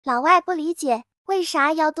老外不理解为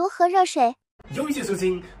啥要多喝热水。有一些事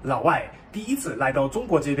情，老外第一次来到中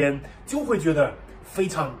国这边就会觉得非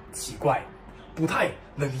常奇怪，不太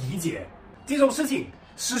能理解。这种事情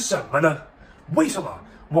是什么呢？为什么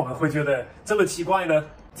我们会觉得这么奇怪呢？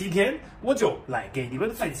今天我就来给你们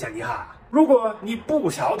分享一下。如果你不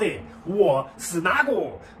晓得我是哪个，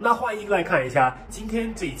那欢迎来看一下今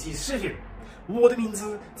天这一期视频。我的名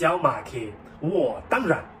字叫马克，我当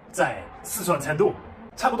然在四川成都。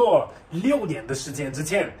差不多6年的时间之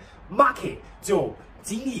前，马克就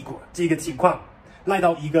经历过这个情况，来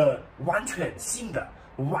到一个完全新的、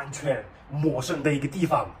完全陌生的一个地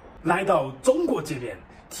方，来到中国这边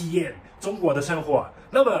体验中国的生活。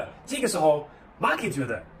那么这个时候，马克觉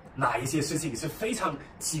得哪一些事情是非常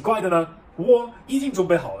奇怪的呢？我已经准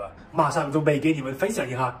备好了，马上准备给你们分享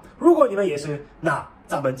一下。如果你们也是，那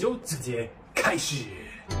咱们就直接开始。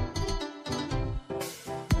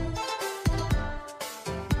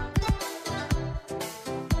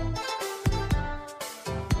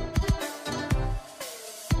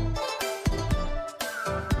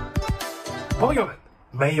朋友们，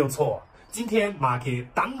没有错，今天马克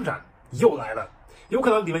当然又来了。有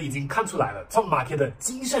可能你们已经看出来了，从马克的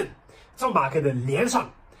精神，从马克的脸上，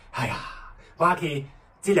哎呀，马克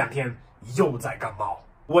这2天又在感冒。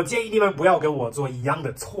我建议你们不要跟我做一样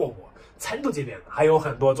的错误。成都这边还有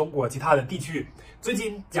很多中国其他的地区最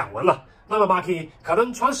近降温了，那么马克可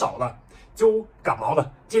能穿少了，就感冒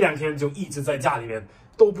了。这2天就一直在家里面，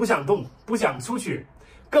都不想动，不想出去，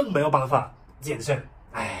更没有办法健身。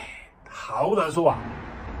哎，好难说啊。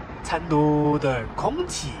成都的空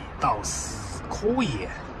气倒是可以，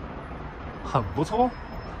很不错。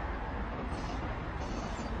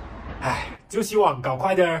哎，就希望搞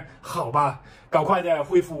快点好吧，搞快点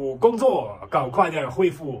恢复工作，搞快点恢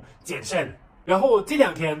复健身。然后这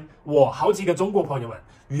2天，我好几个中国朋友们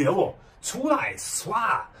约我出来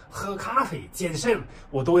耍、喝咖啡、健身，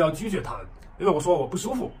我都要拒绝他们，因为我说我不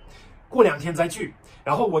舒服，过2天再去。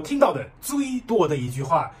然后我听到的最多的一句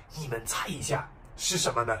话，你们猜一下是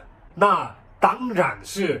什么呢？那当然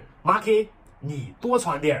是马克，你多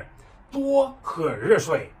穿点，多喝热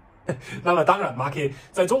水。那么当然，马克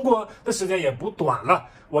在中国的时间也不短了，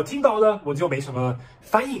我听到了我就没什么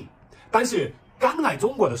反应。但是刚来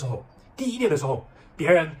中国的时候，第1年的时候，别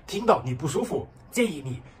人听到你不舒服，建议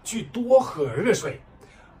你去多喝热水，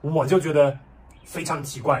我就觉得非常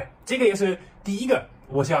奇怪。这个也是第一个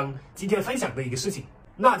我想今天分享的一个事情，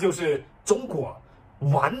那就是中国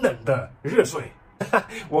万能的热水。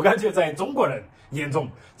我感觉在中国人眼中，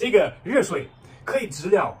这个热水可以治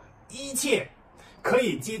疗一切，可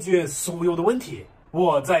以解决所有的问题。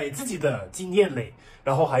我在自己的经验里，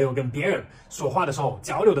然后还有跟别人说话的时候、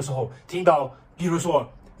交流的时候，听到比如说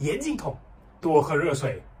眼睛痛，多喝热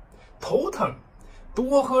水；头疼，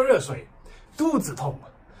多喝热水；肚子痛，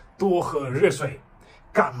多喝热水；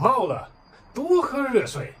感冒了，多喝热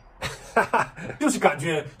水。就是感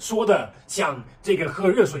觉说的像这个喝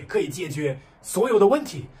热水可以解决所有的问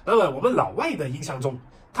题。那么我们老外的印象中，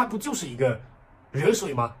它不就是一个热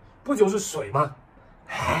水吗？不就是水吗？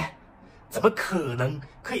哎，怎么可能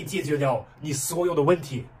可以解决掉你所有的问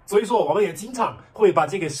题？所以说我们也经常会把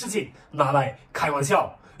这个事情拿来开玩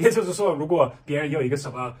笑。也就是说，如果别人有一个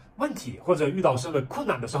什么问题或者遇到什么困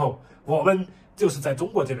难的时候，我们就是在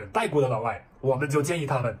中国这边待过的老外，我们就建议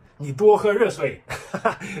他们你多喝热水，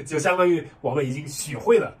就相当于我们已经学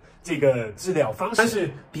会了这个治疗方式。但是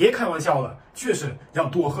别开玩笑了，确实要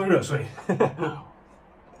多喝热水。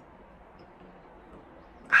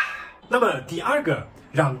那么第2个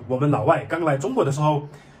让我们老外刚来中国的时候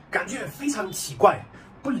感觉非常奇怪、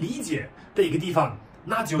不理解的一个地方，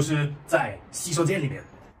那就是在洗手间里面，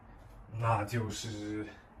那就是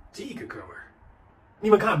这个哥们儿。你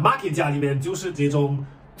们看，马克家里面就是这种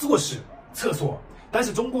坐式厕所，但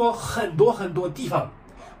是中国很多地方，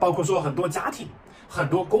包括说很多家庭、很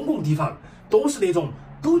多公共地方，都是那种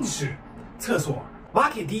蹲式厕所。马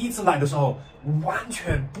克第1次来的时候，完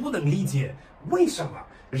全不能理解为什么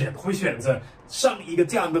人会选择上一个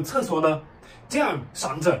这样的厕所呢？这样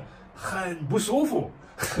上着很不舒服。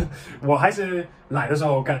我还是来的时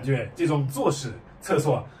候感觉这种坐式厕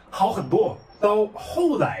所好很多。到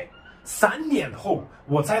后来3年后，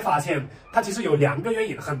我才发现它其实有2个原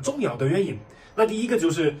因，很重要的原因。那第一个就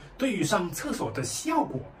是对于上厕所的效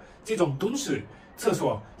果，这种蹲式厕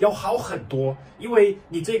所要好很多，因为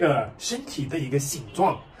你这个身体的一个形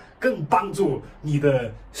状更帮助你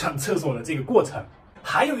的上厕所的这个过程。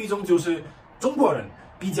还有一种就是中国人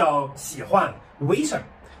比较喜欢卫生，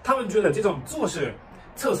他们觉得这种坐式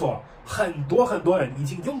厕所很多人已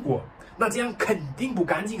经用过，那这样肯定不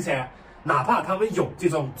干净噻。哪怕他们有这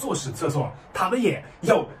种坐式厕所，他们也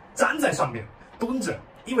要站在上面蹲着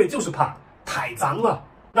因为就是怕太脏了。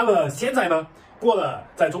那么现在呢，过了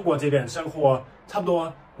在中国这边生活差不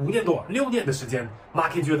多5年多、6年的时间，马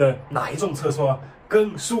克觉得哪一种厕所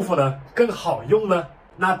更舒服呢？更好用呢？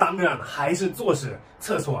那当然还是坐式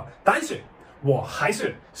厕所，但是我还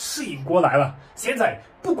是适应过来了。现在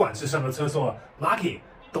不管是什么厕所，马克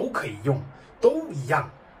都可以用，都一样，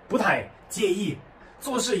不太介意。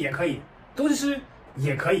坐式也可以，蹲式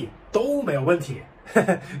也可以，都没有问题。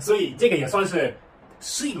所以这个也算是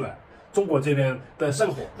适应了中国这边的生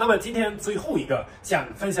活。那么今天最后一个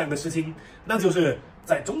想分享的事情，那就是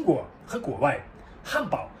在中国和国外汉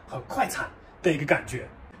堡和快餐的一个感觉。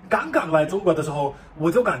刚刚来中国的时候，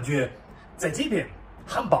我就感觉在这边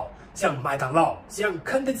汉堡像麦当劳、像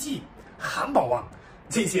肯德基、汉堡王，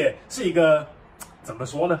这些是一个怎么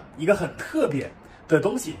说呢？一个很特别的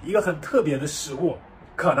东西，一个很特别的食物。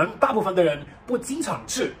可能大部分的人不经常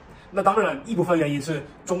吃，那当然一部分原因是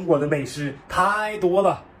中国的美食太多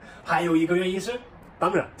了，还有一个原因是，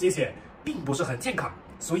当然这些并不是很健康，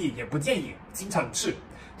所以也不建议经常吃。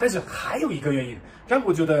但是还有一个原因让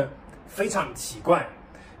我觉得非常奇怪，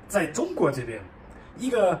在中国这边，一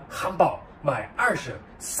个汉堡卖20、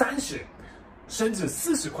30，甚至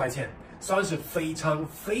40块钱，算是非常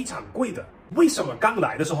非常贵的。为什么刚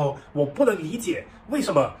来的时候我不能理解，为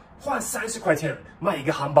什么花30块钱买一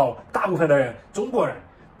个汉堡，大部分的人中国人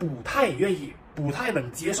不太愿意、不太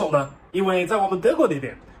能接受呢？因为在我们德国那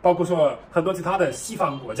边，包括说很多其他的西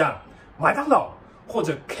方国家，麦当劳或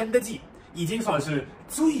者肯德基已经算是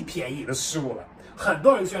最便宜的食物了。很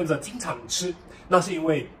多人选择经常吃，那是因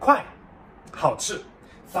为快、好吃、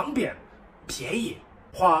方便、便宜。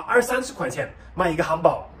花20、30块钱买一个汉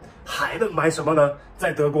堡，还能买什么呢？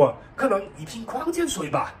在德国，可能一瓶矿泉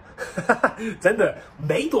水吧。真的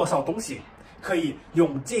没多少东西可以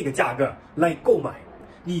用这个价格来购买。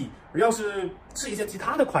你要是吃一些其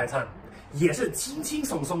他的快餐，也是轻轻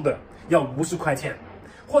松松的要50块钱，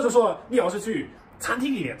或者说你要是去餐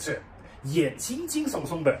厅里面吃，也轻轻松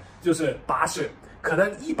松的就是80，可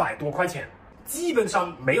能100多块钱，基本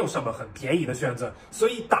上没有什么很便宜的选择。所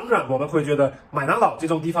以当然我们会觉得麦当劳这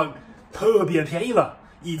种地方特别便宜了，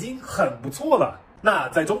已经很不错了。那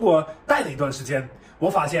在中国待了一段时间，我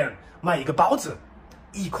发现买一个包子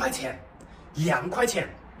1块钱、2块钱，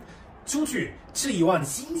出去吃一碗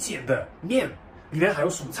新鲜的面，里面还有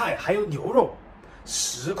蔬菜，还有牛肉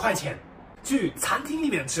，10块钱。去餐厅里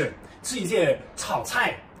面吃一些炒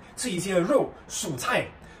菜，吃一些肉、蔬菜，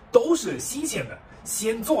都是新鲜的、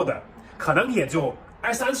现做的，可能也就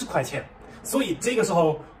20、30块钱。所以这个时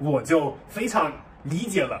候我就非常理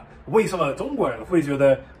解了，为什么中国人会觉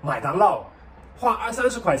得麦当劳花20、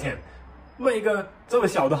30块钱买一个这么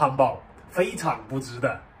小的汉堡非常不值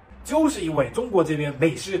得，就是因为中国这边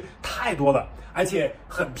美食太多了，而且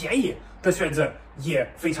很便宜的选择也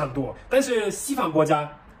非常多。但是西方国家，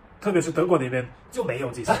特别是德国那边就没有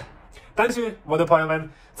这些。但是我的朋友们，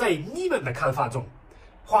在你们的看法中，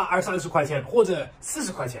花20、30块钱或者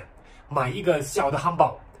40块钱买一个小的汉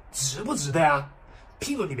堡，值不值得呀？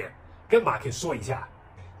评论里面跟马克说一下。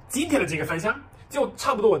今天的这个分享就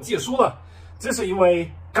差不多结束了，这是因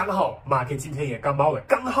为刚好马克今天也感冒了，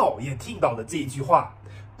刚好也听到了这一句话，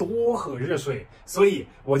多喝热水，所以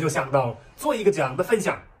我就想到做一个这样的分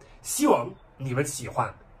享，希望你们喜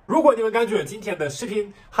欢。如果你们感觉今天的视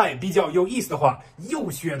频还比较有意思的话，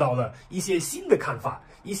又学到了一些新的看法，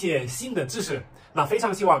一些新的知识，那非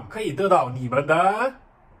常希望可以得到你们的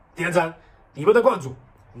点赞、你们的关注、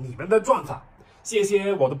你们的转发，谢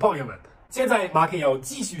谢我的朋友们。现在马克要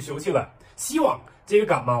继续休息了，希望这个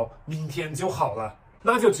感冒明天就好了，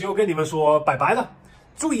那就只有跟你们说拜拜了，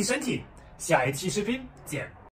注意身体，下一期视频见。